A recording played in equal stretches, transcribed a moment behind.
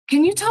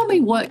Can you tell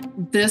me what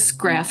this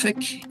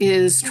graphic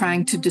is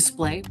trying to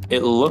display?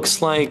 It looks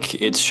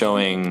like it's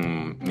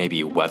showing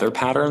maybe weather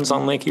patterns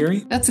on Lake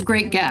Erie. That's a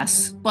great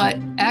guess, but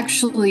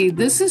actually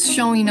this is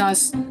showing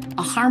us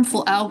a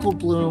harmful algal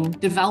bloom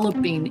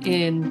developing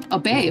in a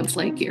bay of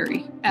Lake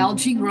Erie.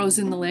 Algae grows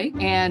in the lake,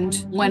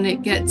 and when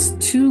it gets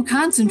too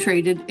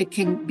concentrated, it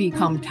can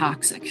become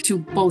toxic to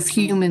both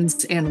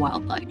humans and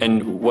wildlife.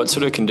 And what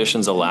sort of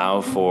conditions allow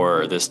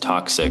for this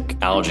toxic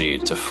algae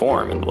to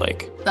form in the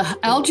lake? The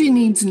algae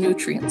needs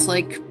nutrients,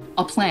 like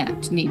a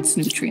plant needs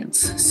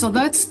nutrients. So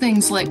that's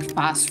things like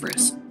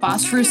phosphorus.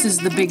 Phosphorus is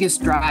the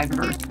biggest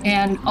driver,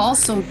 and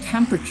also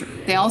temperature.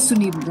 They also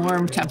need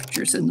warm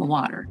temperatures in the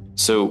water.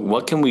 So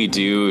what can we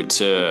do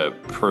to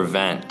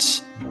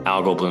prevent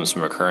algal blooms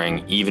from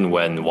occurring even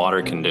when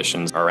water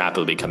conditions are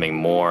rapidly becoming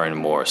more and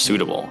more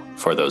suitable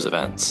for those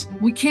events?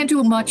 We can't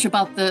do much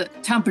about the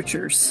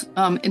temperatures,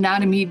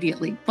 not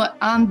immediately. But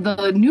on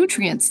the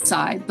nutrients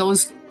side,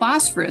 those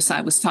phosphorus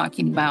I was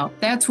talking about,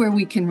 that's where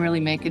we can really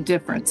make a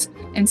difference.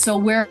 And so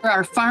where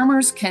our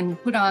farmers can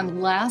put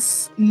on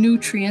less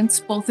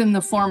nutrients, both in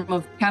the form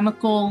of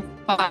chemical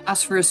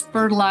phosphorus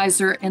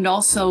fertilizer and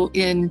also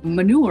in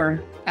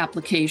manure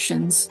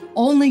applications,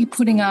 only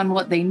putting on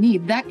what they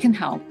need, that can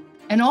help.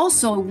 And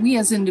also, we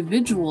as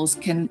individuals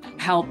can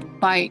help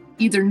by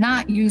either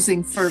not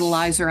using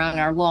fertilizer on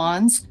our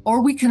lawns,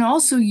 or we can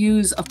also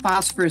use a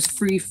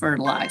phosphorus-free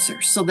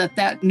fertilizer so that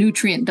that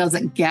nutrient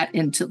doesn't get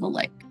into the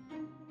lake.